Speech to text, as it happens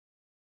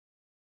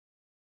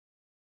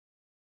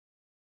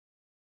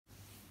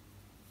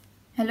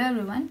Hello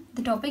everyone,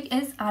 the topic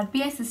is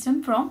Rpa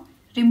system from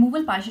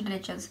removal partial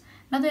dentures.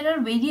 Now there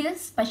are various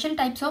special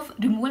types of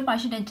removal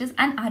partial dentures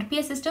and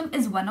Rpa system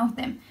is one of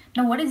them.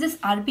 Now what is this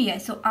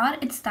Rpa? So R,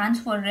 it stands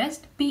for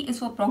rest, P is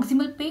for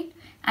proximal plate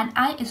and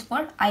I is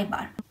for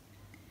I-bar.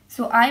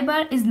 So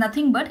I-bar is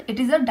nothing but it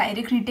is a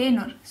direct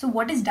retainer. So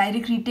what is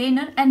direct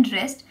retainer and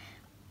rest?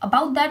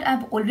 About that I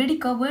have already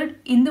covered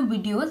in the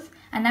videos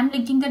and I am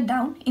linking that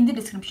down in the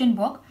description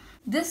box.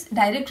 This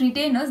direct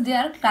retainers, they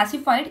are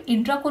classified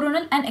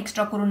intracoronal and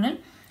extracoronal,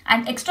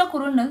 and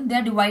extracoronal they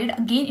are divided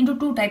again into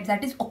two types,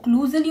 that is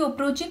occlusally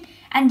approaching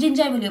and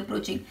gingivally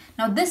approaching.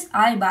 Now this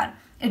I-bar,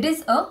 it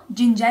is a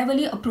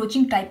gingivally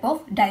approaching type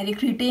of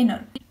direct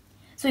retainer.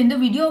 So in the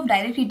video of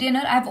direct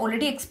retainer, I have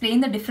already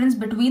explained the difference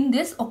between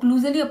this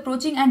occlusally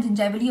approaching and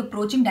gingivally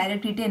approaching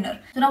direct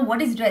retainer. So now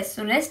what is rest?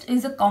 So rest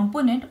is a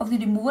component of the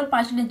removal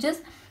partial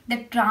dentures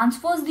that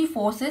transfers the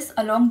forces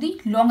along the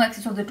long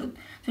axis of the tooth.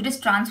 So it is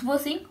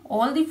transversing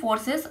all the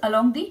forces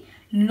along the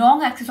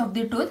long axis of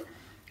the tooth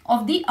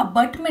of the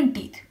abutment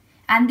teeth,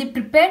 and the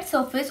prepared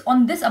surface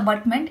on this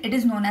abutment, it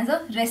is known as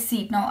a rest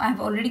seat. Now I have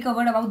already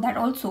covered about that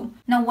also.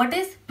 Now what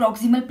is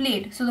proximal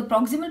plate? So the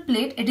proximal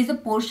plate, it is a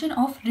portion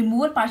of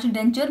removal partial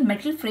denture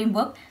metal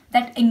framework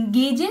that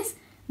engages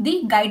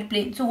the guide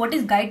plane. So what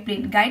is guide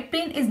plane? Guide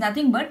plane is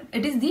nothing but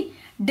it is the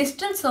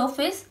distal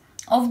surface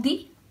of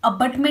the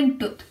abutment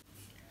tooth.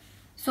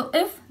 So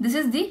if this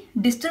is the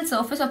distal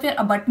surface of your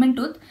abutment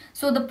tooth,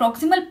 so the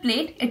proximal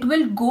plate, it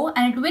will go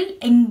and it will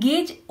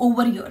engage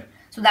over here.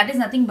 So that is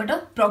nothing but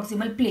a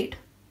proximal plate.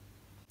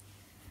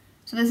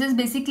 So this is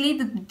basically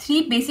the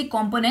three basic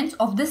components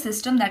of this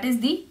system, that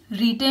is the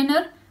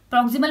retainer,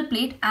 proximal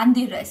plate and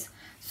the rest.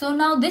 So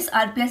now this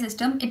Rpa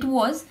system, it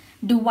was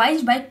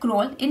devised by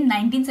Kroll in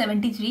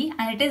 1973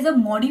 and it is a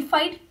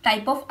modified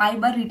type of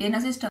I-bar retainer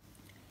system.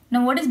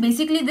 Now what is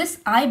basically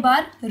this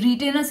I-bar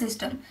retainer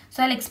system?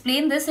 So I'll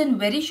explain this in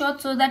very short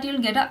so that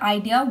you'll get an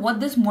idea what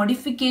these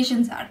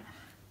modifications are.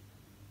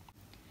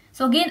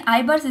 So again,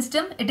 I-bar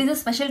system, it is a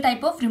special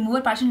type of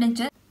removal partial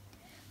denture.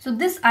 So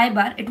this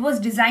I-bar, it was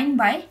designed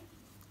by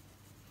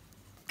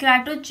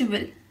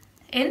Kratochvil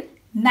in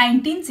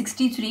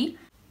 1963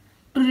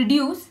 to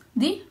reduce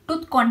the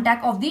tooth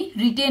contact of the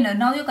retainer.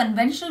 Now your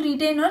conventional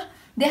retainer,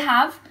 they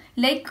have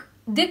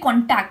they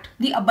contact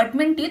the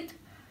abutment teeth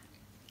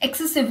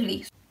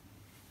excessively.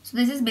 So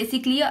this is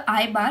basically a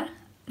I-bar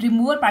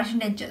removal partial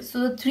denture. So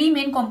the three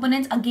main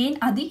components again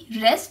are the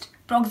rest,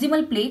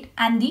 proximal plate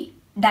and the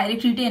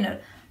direct retainer.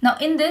 Now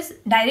in this,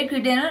 direct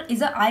retainer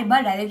is a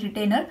I-bar direct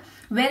retainer,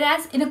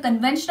 whereas in a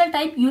conventional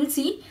type you will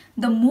see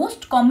the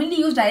most commonly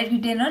used direct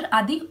retainer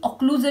are the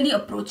occlusally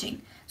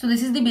approaching. So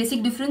this is the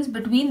basic difference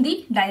between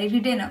the direct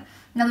retainer.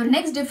 Now the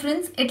next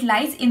difference, it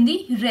lies in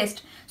the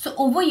rest. So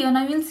over here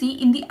now you will see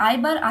in the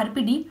I-bar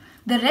RPD,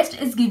 the rest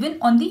is given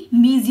on the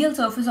mesial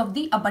surface of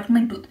the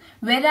abutment tooth,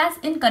 whereas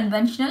in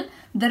conventional,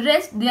 the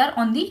rest, they are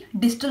on the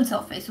distal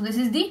surface. So this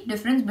is the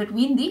difference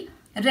between the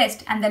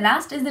rest, and the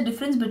last is the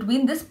difference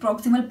between this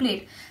proximal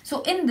plate.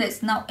 So in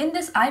this, now in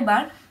this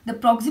I-bar, the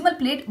proximal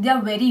plate, they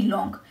are very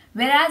long,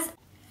 whereas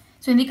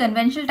so in the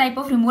conventional type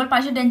of removal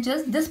partial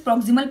dentures, this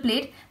proximal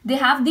plate, they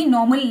have the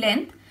normal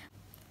length.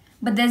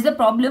 But there's a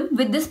problem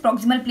with this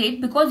proximal plate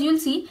because you'll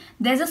see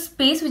there's a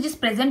space which is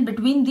present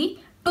between the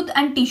tooth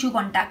and tissue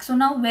contact. So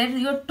now where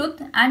your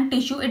tooth and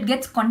tissue, it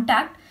gets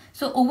contact.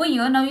 So over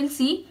here now you'll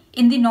see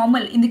in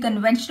the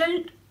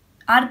conventional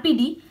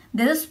RPD,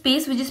 there's a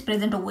space which is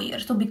present over here.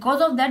 So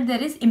because of that,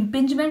 there is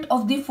impingement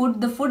of the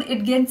food. The food,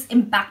 it gets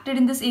impacted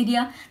in this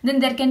area. Then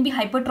there can be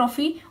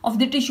hypertrophy of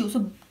the tissue.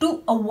 So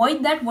to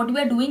avoid that, what we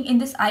are doing in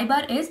this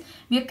I-bar is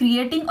we are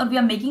creating or we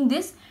are making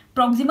this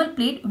proximal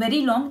plate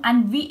very long,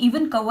 and we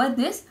even cover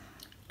this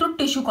tooth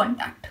tissue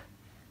contact.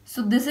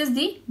 So this is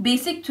the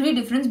basic three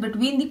difference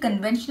between the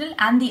conventional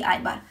and the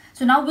I-bar.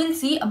 So now we'll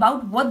see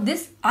about what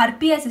this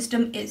Rpa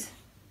system is.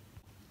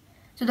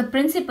 So the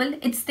principle,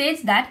 it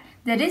states that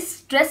there is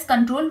stress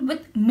control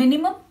with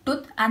minimum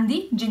tooth and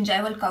the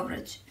gingival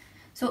coverage.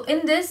 So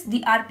in this,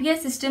 the Rpa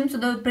system, so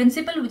the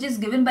principle which is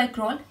given by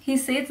Kroll, he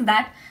says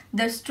that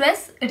the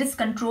stress, it is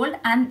controlled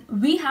and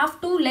we have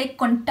to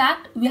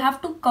we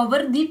have to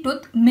cover the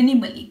tooth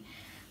minimally.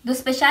 The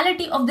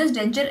speciality of this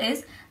denture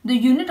is the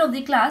unit of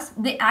the class,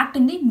 they act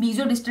in the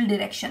mesodistal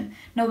direction.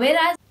 Now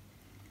whereas,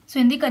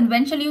 so in the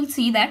conventional you'll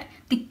see that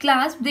the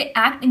clasp, they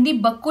act in the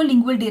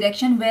buccolingual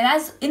direction,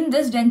 whereas in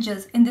this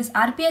dentures, in this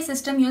Rpa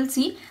system, you'll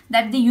see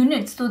that the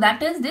units, so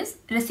that is this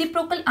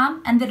reciprocal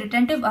arm and the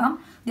retentive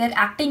arm, they are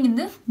acting in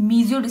the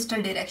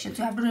mesodistal direction.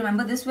 So you have to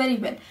remember this very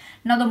well.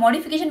 Now the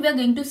modification we are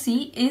going to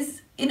see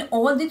is in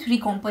all the three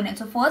components.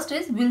 So first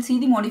is, we'll see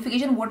the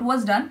modification what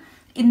was done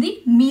in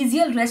the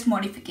mesial rest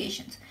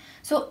modifications.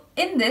 So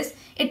in this,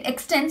 it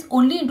extends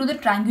only into the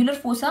triangular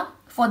fossa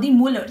for the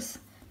molars.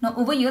 Now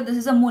over here, this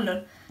is a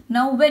molar.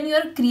 Now when you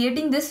are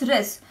creating this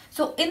rest,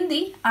 so in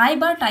the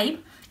I-bar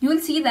type, you will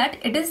see that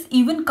it is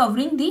even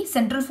covering the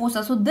central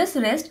fossa. So this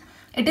rest,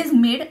 it is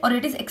made or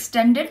it is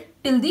extended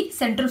till the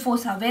central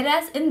fossa,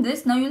 whereas in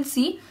this, now you will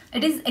see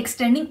it is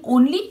extending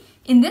only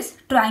in this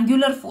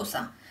triangular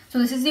fossa. So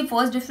this is the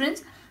first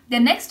difference. The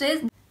next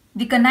is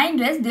the canine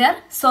rest, they are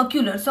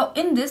circular. So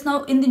in this,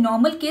 now in the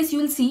normal case you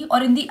will see,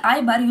 or in the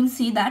eye bar you will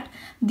see that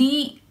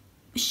the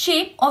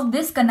shape of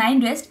this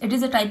canine rest, it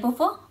is a type of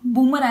a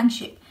boomerang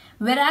shape.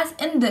 Whereas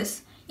in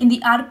this, in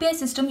the RPI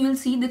system, you will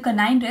see the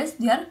canine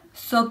rest, they are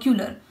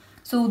circular.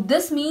 So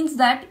this means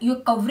that you're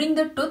covering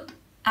the tooth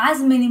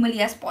as minimally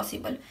as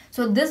possible.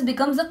 So this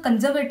becomes a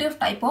conservative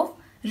type of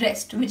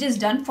rest, which is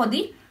done for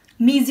the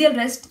mesial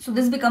rest. So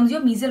this becomes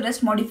your mesial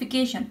rest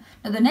modification.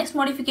 Now the next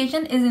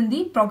modification is in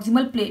the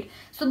proximal plate.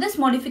 So this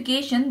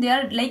modification,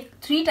 there are like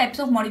 3 types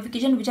of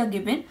modification which are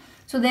given.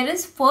 So there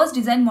is first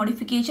design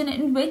modification,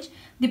 in which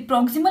the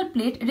proximal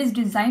plate, it is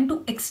designed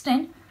to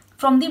extend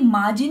from the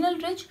marginal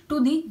ridge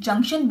to the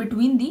junction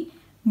between the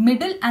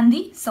middle and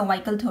the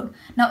cervical third.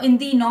 Now in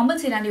the normal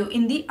scenario,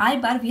 in the eye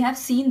bar, we have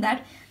seen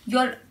that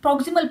your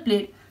proximal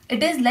plate,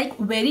 it is like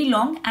very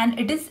long and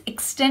it is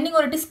extending,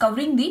 or it is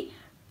covering the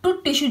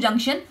tooth tissue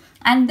junction,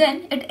 and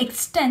then it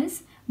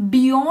extends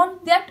beyond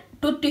that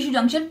tooth tissue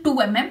junction 2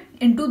 mm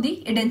into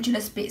the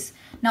edentulous space.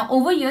 Now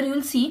over here you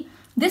will see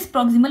this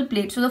proximal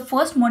plate. So the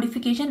first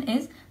modification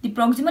is the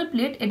proximal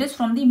plate, it is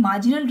from the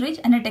marginal ridge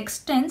and it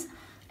extends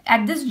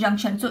at this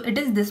junction. So it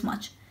is this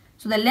much.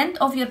 So the length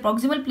of your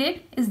proximal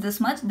plate is this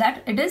much,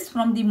 that it is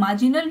from the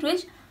marginal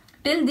ridge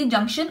till the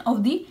junction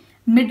of the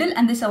middle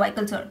and the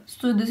cervical third.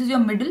 So this is your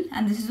middle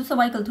and this is the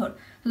cervical third.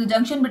 So the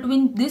junction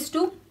between these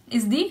two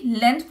is the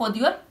length for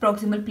your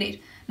proximal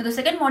plate. Now the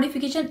second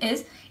modification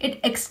is it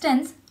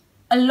extends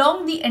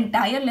along the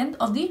entire length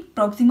of the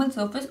proximal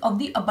surface of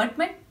the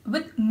abutment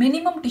with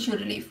minimum tissue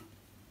relief.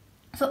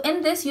 So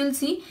in this you will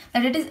see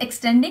that it is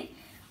extending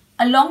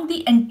along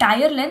the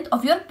entire length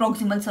of your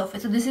proximal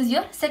surface. So this is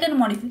your second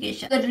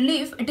modification. The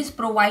relief, it is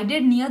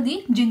provided near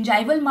the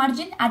gingival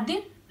margin at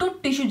the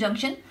tooth tissue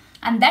junction,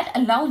 and that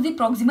allows the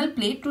proximal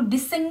plate to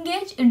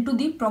disengage into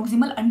the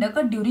proximal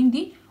undercut during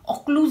the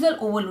occlusal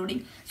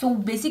overloading. So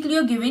basically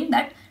you're giving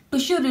that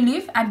tissue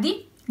relief at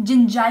the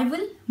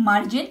gingival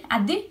margin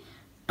at the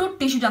tooth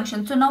tissue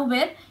junction. So now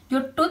where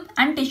your tooth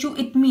and tissue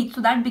it meets,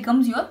 so that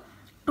becomes your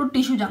tooth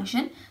tissue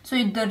junction. So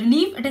the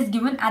relief, it is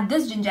given at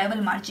this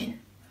gingival margin.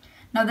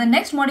 Now the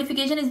next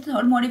modification is the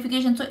third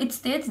modification. So it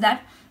states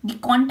that the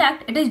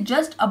contact, it is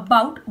just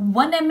about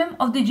 1 mm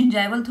of the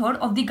gingival third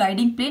of the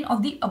guiding plane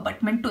of the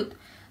abutment tooth.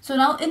 So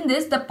now in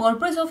this, the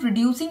purpose of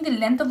reducing the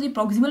length of the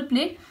proximal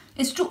plate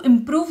is to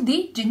improve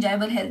the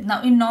gingival health.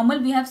 Now in normal,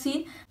 we have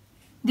seen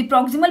the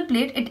proximal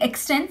plate, it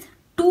extends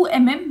 2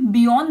 mm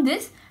beyond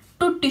this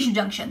tooth tissue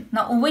junction.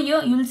 Now over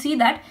here you will see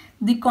that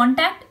the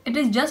contact, it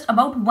is just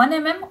about 1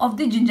 mm of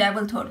the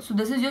gingival third. So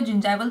this is your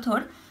gingival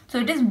third. So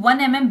it is 1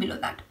 mm below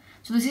that.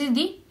 So this is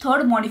the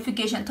third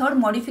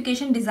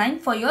modification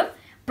designed for your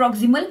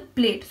proximal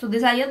plate. So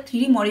these are your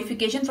 3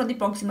 modifications for the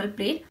proximal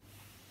plate.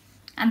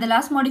 And the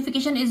last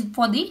modification is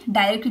for the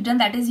direct return,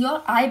 that is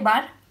your eye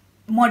bar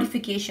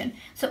modification.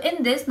 So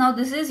in this, now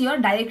this is your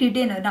direct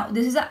retainer. Now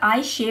this is a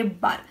eye shaped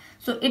bar.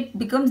 So it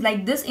becomes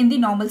like this in the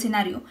normal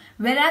scenario.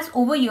 Whereas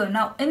over here,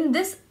 now in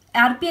this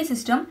RPA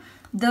system,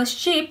 the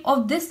shape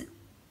of this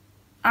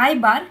eye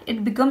bar,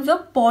 it becomes a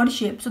pod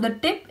shape. So the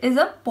tip is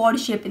a pod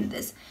shape in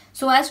this,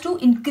 so as to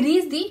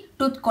increase the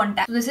tooth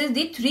contact. So this is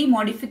the 3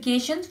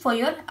 modifications for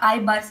your eye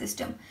bar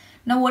system.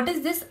 Now what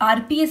is this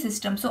RPA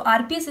system? So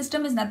RPA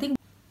system is nothing.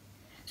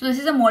 So this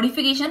is a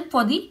modification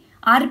for the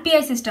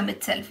RPI system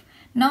itself.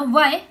 Now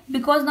why?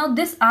 Because now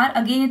this R,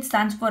 again it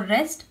stands for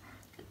rest,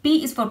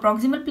 P is for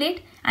proximal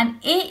plate, and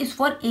A is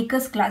for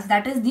Akers class,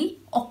 that is the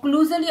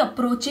occlusally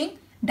approaching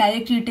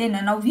direct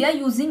retainer. Now we are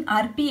using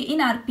RPA, in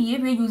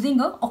RPA we are using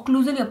a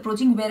occlusally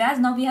approaching, whereas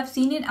now we have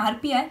seen in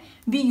RPI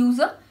we use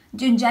a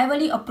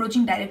gingivally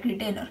approaching direct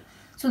retainer.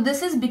 So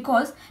this is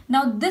because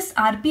now this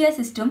RPI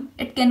system,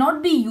 it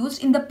cannot be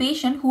used in the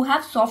patient who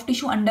have soft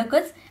tissue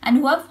undercuts and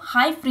who have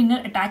high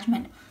frenal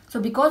attachment. So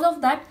because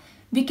of that,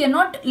 we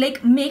cannot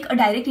like make a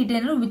direct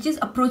retainer which is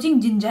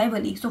approaching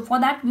gingivally. So for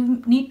that we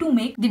need to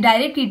make the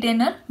direct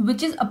retainer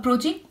which is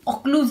approaching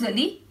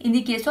occlusally in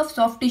the case of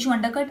soft tissue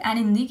undercut and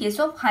in the case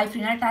of high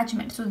frenal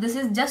attachment. So this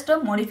is just a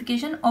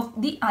modification of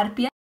the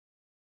RPI